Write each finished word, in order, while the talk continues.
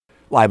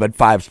Live at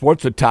 5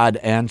 Sports with Todd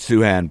and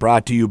Souhan.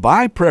 Brought to you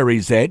by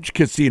Prairie's Edge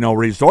Casino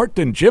Resort.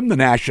 And Jim, the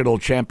national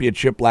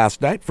championship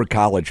last night for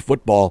college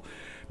football.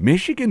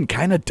 Michigan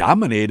kind of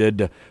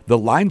dominated the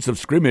lines of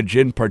scrimmage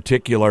in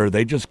particular.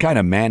 They just kind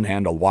of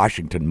manhandled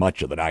Washington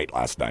much of the night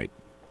last night.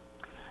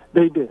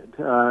 They did.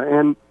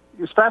 And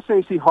it's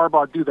fascinating to see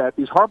Harbaugh do that,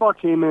 because Harbaugh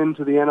came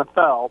into the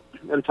NFL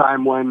at a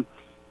time when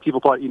people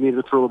thought you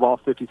needed to throw the ball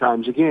 50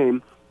 times a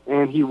game.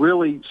 And he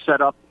really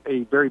set up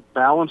a very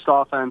balanced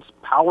offense,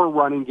 power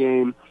running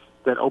game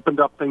that opened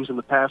up things in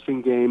the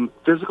passing game,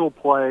 physical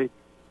play,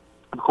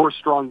 of course,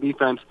 strong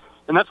defense.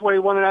 And that's why he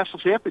won a national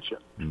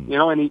championship. You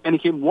know, and he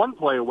came one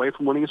play away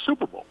from winning a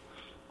Super Bowl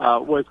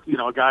with, you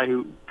know, a guy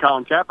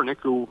Colin Kaepernick,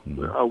 who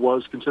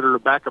was considered a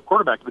backup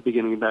quarterback at the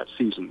beginning of that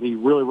season. He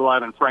really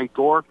relied on Frank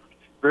Gore,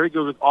 very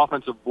good with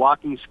offensive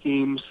blocking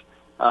schemes,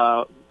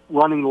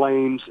 running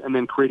lanes, and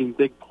then creating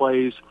big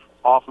plays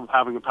off of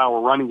having a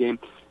power running game.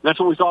 And that's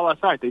what we saw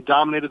last night. They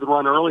dominated the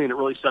run early, and it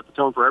really set the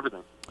tone for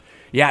everything.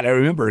 Yeah, and I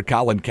remember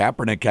Colin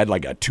Kaepernick had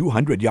like a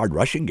 200-yard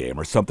rushing game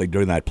or something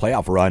during that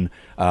playoff run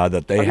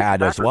that they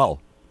had as well.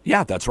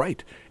 Yeah, that's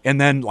right. And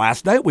then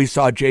last night we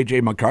saw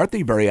J.J.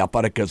 McCarthy, very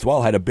athletic as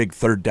well, had a big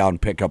third down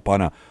pickup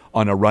on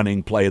a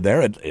running play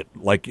there.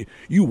 Like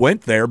you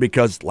went there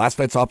because last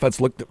night's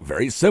offense looked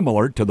very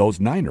similar to those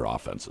Niner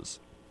offenses.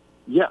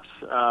 Yes,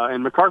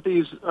 and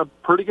McCarthy's a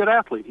pretty good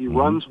athlete. He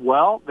runs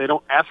well. They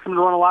don't ask him to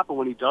run a lot, but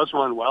when he does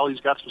run well,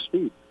 he's got some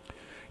speed.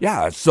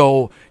 Yeah,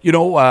 so, you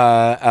know,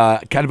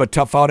 kind of a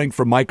tough outing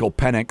for Michael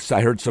Penix.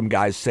 I heard some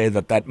guys say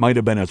that might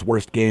have been his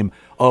worst game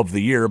of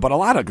the year, but a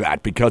lot of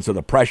that because of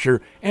the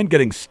pressure and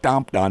getting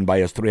stomped on by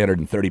his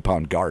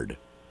 330-pound guard.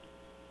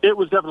 It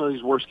was definitely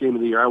his worst game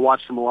of the year. I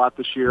watched him a lot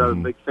this year. I was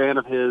a big fan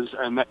of his,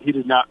 and he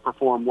did not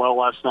perform well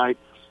last night.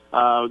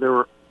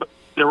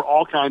 There were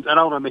all kinds. I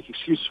don't want to make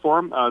excuses for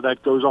him.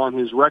 That goes on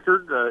his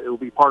record. It will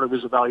be part of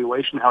his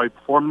evaluation, how he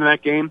performed in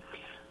that game.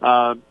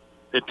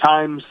 At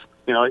times,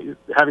 you know,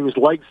 having his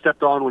legs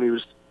stepped on when he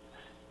was,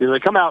 you know, they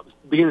come out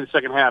beginning of the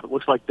second half. It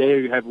looks like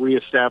they have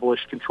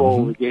reestablished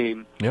control of the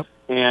game. Yep.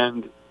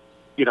 And,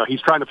 you know,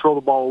 he's trying to throw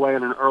the ball away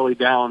on an early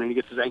down, and he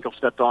gets his ankle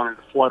stepped on, and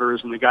it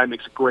flutters, and the guy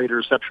makes a great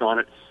interception on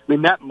it. I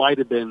mean, that might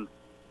have been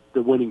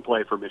the winning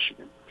play for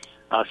Michigan.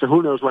 So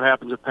who knows what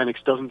happens if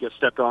Penix doesn't get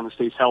stepped on and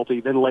stays healthy.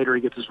 Then later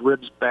he gets his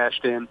ribs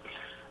bashed in.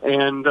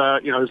 And,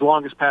 you know, his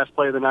longest pass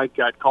play of the night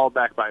got called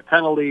back by a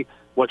penalty.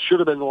 What should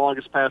have been the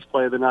longest pass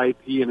play of the night,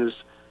 he and his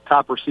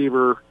top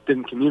receiver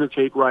didn't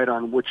communicate right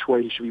on which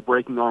way he should be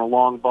breaking on a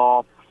long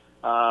ball.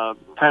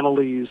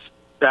 Penalties,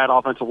 bad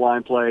offensive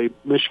line play,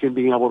 Michigan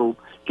being able to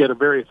get a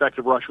very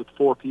effective rush with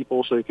four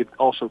people so he could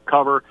also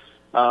cover.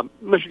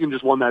 Michigan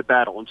just won that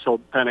battle. And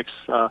so Penix,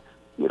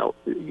 you know,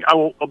 I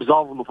will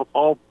absolve him of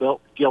all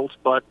guilt,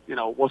 but, you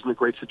know, it wasn't a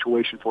great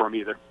situation for him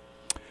either.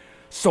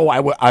 So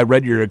I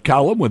read your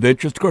column with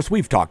interest. Of course,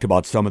 we've talked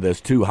about some of this,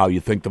 too, how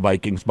you think the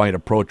Vikings might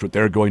approach what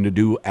they're going to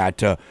do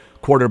at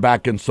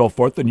quarterback and so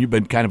forth, and you've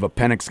been kind of a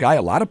Penix guy.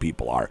 A lot of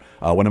people are.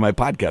 One of my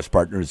podcast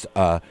partners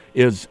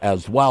is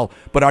as well.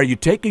 But are you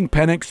taking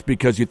Penix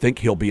because you think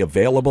he'll be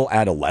available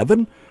at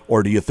 11,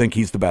 or do you think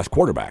he's the best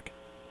quarterback?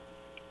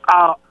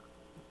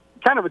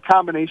 Kind of a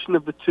combination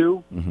of the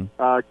two.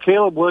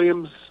 Caleb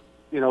Williams,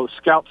 you know,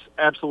 scouts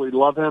absolutely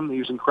love him.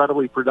 He's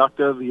incredibly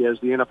productive. He has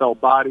the NFL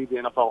body, the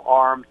NFL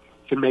arm,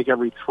 can make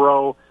every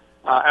throw.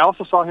 I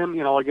also saw him,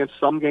 you know, against in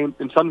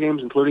some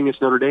games, including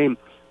against Notre Dame,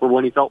 where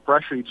when he felt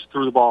pressure, he just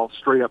threw the ball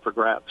straight up for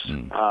grabs.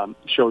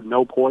 Showed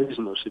no poise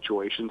in those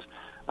situations.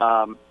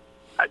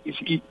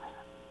 He's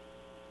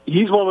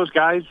one of those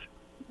guys,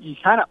 you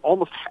kind of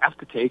almost have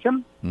to take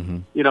him,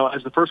 you know,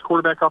 as the first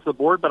quarterback off the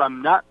board, but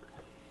I'm not,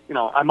 you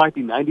know, I might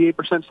be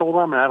 98% sold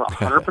on him, and I'm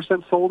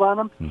 100% sold on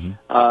him.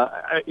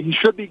 He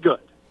should be good,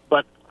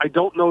 but I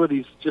don't know that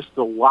he's just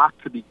the lock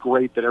to be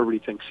great that everybody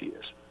thinks he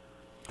is.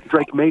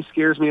 Drake May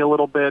scares me a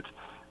little bit.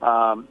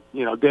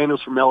 You know,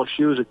 Daniels from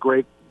LSU is a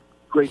great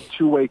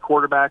two-way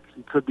quarterback.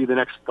 He could be the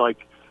next guy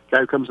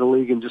who comes to the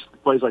league and just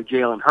plays like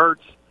Jalen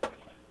Hurts.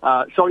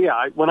 So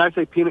yeah, when I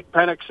say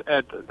Penix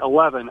at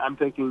 11, I'm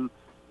thinking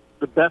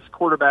the best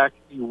quarterback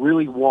you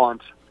really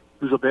want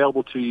who's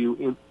available to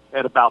you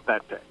at about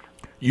that pick.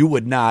 You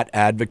would not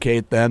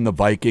advocate, then, the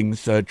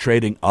Vikings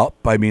trading up?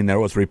 I mean, there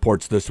was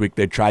reports this week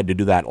they tried to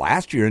do that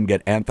last year and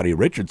get Anthony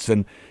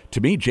Richardson.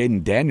 To me,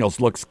 Jaden Daniels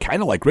looks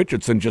kind of like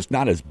Richardson, just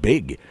not as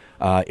big.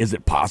 Is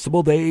it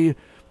possible they,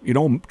 you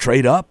know,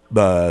 trade up,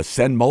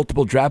 send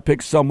multiple draft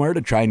picks somewhere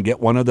to try and get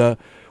one of the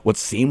what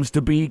seems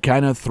to be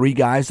kind of three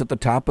guys at the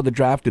top of the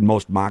draft in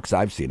most mocks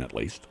I've seen, at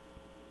least?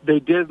 They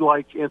did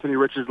like Anthony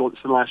Richardson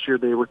last year.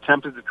 They were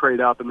tempted to trade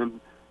up, and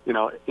then, you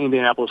know,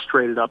 Indianapolis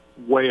traded up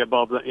way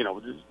above the, you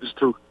know, just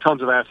threw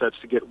tons of assets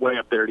to get way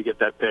up there to get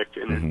that pick,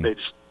 and they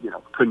just, you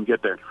know, couldn't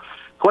get there.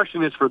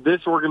 Question is, for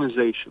this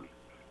organization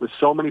with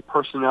so many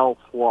personnel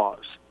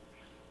flaws,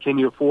 can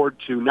you afford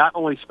to not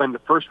only spend a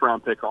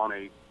first-round pick on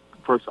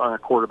a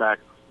quarterback,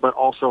 but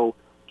also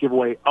give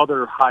away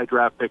other high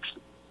draft picks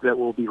that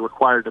will be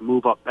required to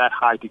move up that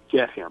high to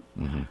get him?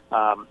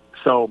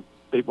 So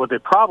what they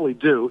probably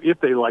do, if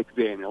they like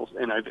Daniels,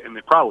 and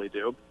they probably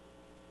do,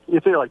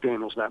 if they like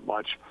Daniels that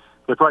much,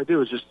 what they probably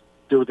do is just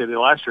do what they did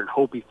last year and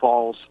hope he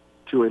falls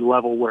to a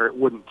level where it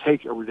wouldn't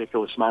take a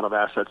ridiculous amount of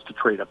assets to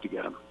trade up to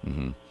get him.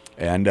 Mm-hmm.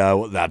 And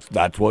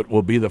that's what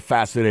will be the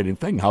fascinating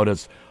thing. How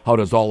does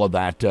all of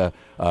that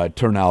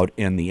turn out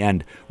in the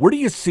end? Where do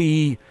you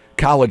see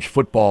college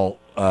football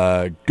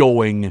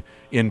going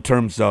in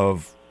terms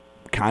of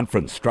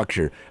conference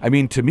structure? I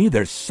mean, to me,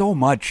 there's so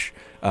much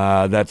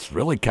that's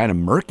really kind of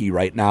murky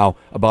right now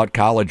about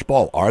college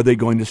ball. Are they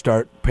going to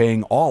start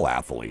paying all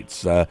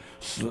athletes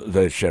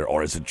the share,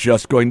 or is it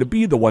just going to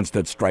be the ones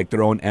that strike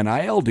their own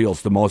NIL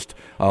deals, the most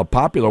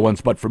popular ones?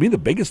 But for me, the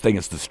biggest thing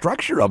is the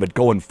structure of it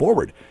going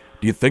forward.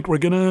 Do you think we're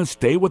going to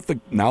stay with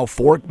the now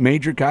 4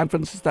 major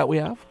conferences that we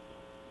have?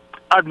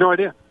 I have no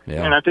idea.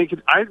 Yeah. And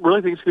I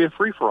really think it's going to be a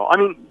free-for-all. I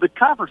mean, the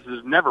conferences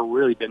have never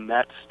really been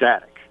that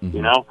static,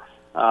 you know?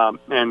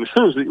 And as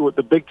soon as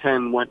the Big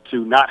Ten went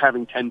to not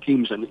having 10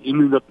 teams, and you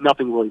knew that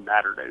nothing really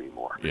mattered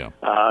anymore. Yeah.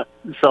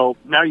 So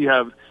now you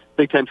have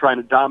Big Ten trying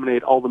to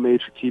dominate all the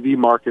major TV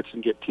markets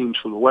and get teams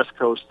from the West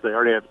Coast. They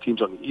already have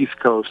teams on the East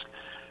Coast.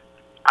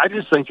 I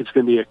just think it's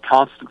going to be a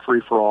constant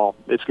free-for-all.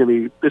 It's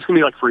going to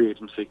be like free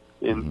agency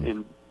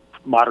in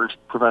modern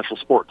professional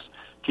sports.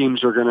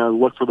 Teams are going to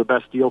look for the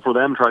best deal for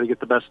them, try to get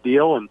the best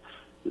deal, and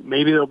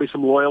maybe there'll be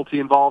some loyalty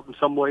involved in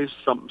some ways.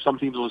 Some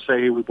teams will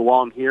say, hey, we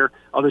belong here.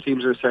 Other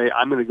teams are going to say,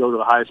 I'm going to go to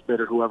the highest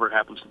bidder, whoever it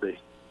happens to be.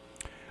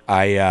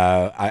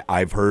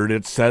 I've heard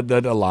it said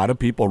that a lot of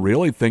people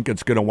really think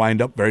it's going to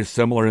wind up very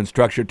similar in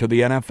structure to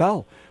the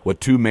NFL. With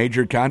 2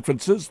 major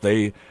conferences,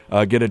 they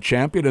get a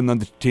champion, and then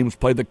the teams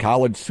play the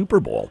college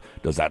Super Bowl.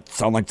 Does that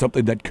sound like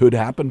something that could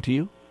happen to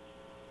you?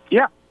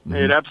 Yeah,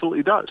 it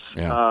absolutely does.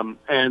 Yeah.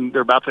 And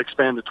they're about to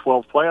expand to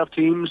 12 playoff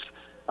teams.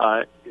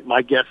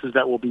 My guess is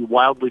that will be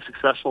wildly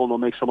successful, and they'll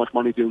make so much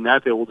money doing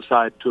that they will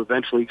decide to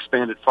eventually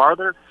expand it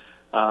farther.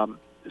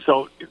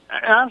 So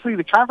honestly,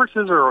 the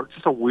conferences are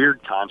just a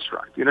weird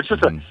construct. You know, it's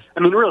just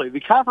really, the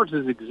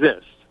conferences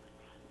exist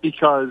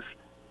because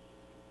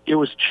it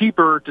was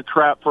cheaper to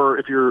trap for,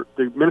 if you're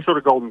the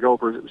Minnesota Golden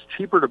Gophers, it was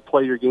cheaper to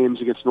play your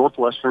games against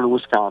Northwestern and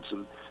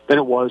Wisconsin than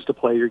it was to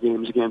play your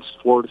games against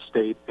Florida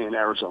State and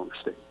Arizona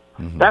State.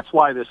 That's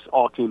why this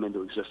all came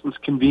into existence.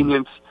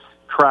 Convenience,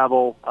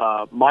 travel,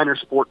 minor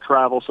sport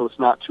travel, so it's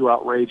not too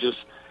outrageous.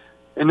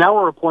 And now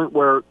we're at a point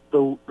where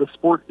the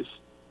sport is,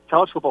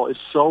 college football is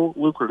so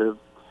lucrative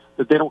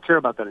that they don't care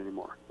about that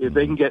anymore. If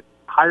they can get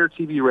higher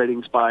TV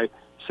ratings by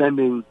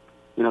sending,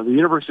 the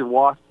University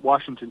of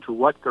Washington to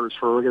Rutgers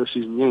for a regular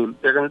season game,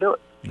 they're going to do it.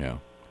 Yeah.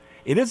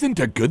 It isn't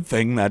a good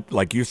thing that,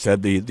 like you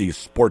said, the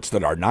sports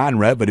that are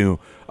non-revenue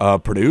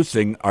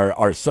producing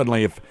are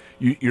suddenly, if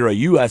you're a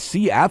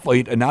USC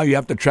athlete and now you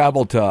have to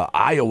travel to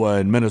Iowa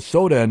and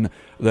Minnesota, and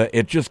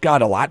it just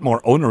got a lot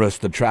more onerous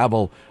to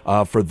travel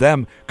for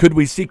them. Could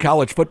we see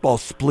college football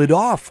split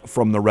off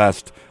from the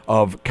rest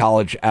of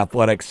college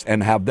athletics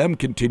and have them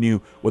continue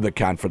with a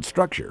conference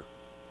structure?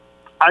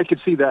 I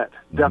could see that,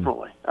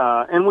 definitely.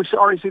 And we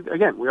already see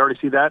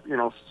that,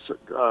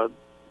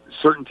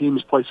 certain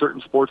teams play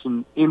certain sports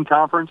in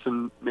conference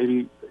and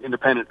maybe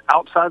independent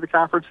outside the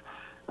conference.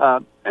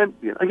 And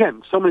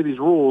again, so many of these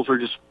rules are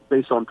just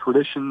based on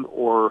tradition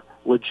or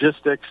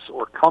logistics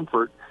or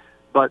comfort.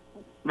 But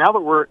now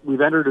that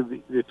we've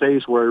entered the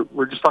phase where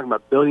we're just talking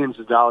about billions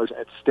of dollars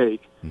at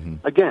stake,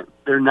 again,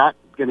 they're not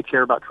going to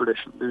care about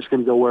tradition. They're just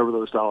going to go wherever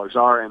those dollars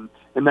are. And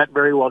that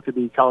very well could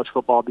be college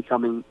football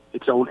becoming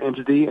its own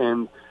entity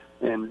and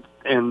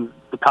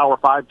the Power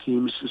 5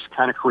 teams just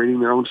kind of creating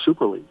their own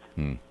super league.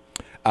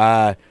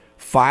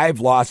 5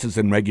 losses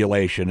in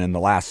regulation in the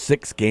last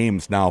 6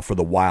 games now for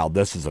the Wild.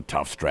 This is a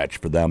tough stretch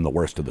for them, the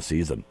worst of the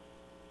season.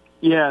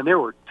 Yeah, and they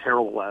were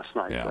terrible last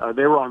night. Yeah.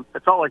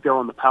 It felt like they were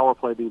on the power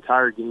play the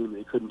entire game.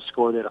 They couldn't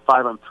score. They had a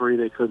 5-on-3.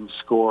 They couldn't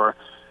score.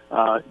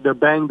 They're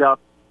banged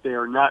up. They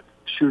are not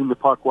shooting the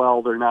puck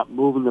well. They're not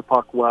moving the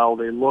puck well.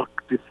 They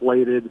look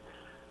deflated.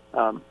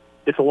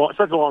 It's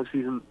such a long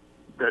season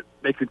that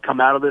they could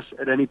come out of this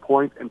at any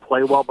point and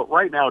play well, but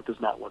right now it does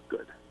not look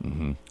good.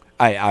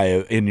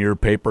 I in your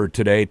paper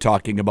today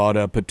talking about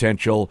a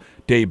potential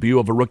debut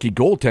of a rookie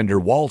goaltender,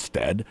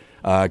 Wallstead,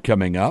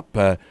 coming up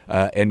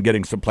and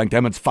getting some playing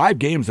time. It's 5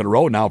 games in a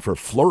row now for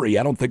Fleury.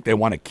 I don't think they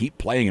want to keep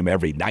playing him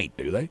every night,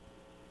 do they?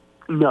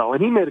 No,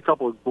 and he made a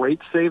couple of great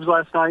saves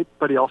last night,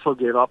 but he also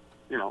gave up,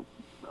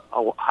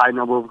 a high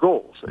number of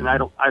goals. And I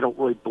don't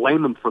really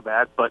blame him for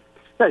that, but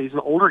yeah, he's an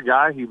older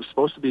guy. He was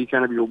supposed to be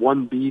kind of your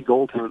 1B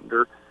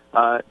goaltender.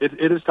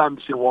 It is time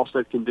to see what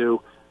Wallstead can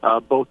do,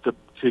 both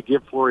to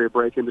give Fleury a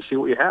break and to see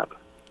what you have.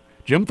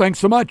 Jim, thanks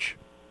so much.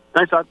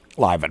 Thanks, Todd.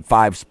 Live at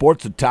 5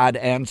 Sports with Todd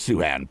and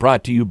Souhan.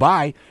 Brought to you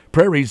by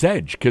Prairie's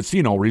Edge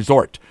Casino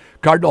Resort.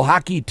 Cardinal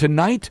hockey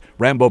tonight.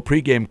 Rambo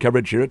pregame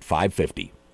coverage here at 5:50.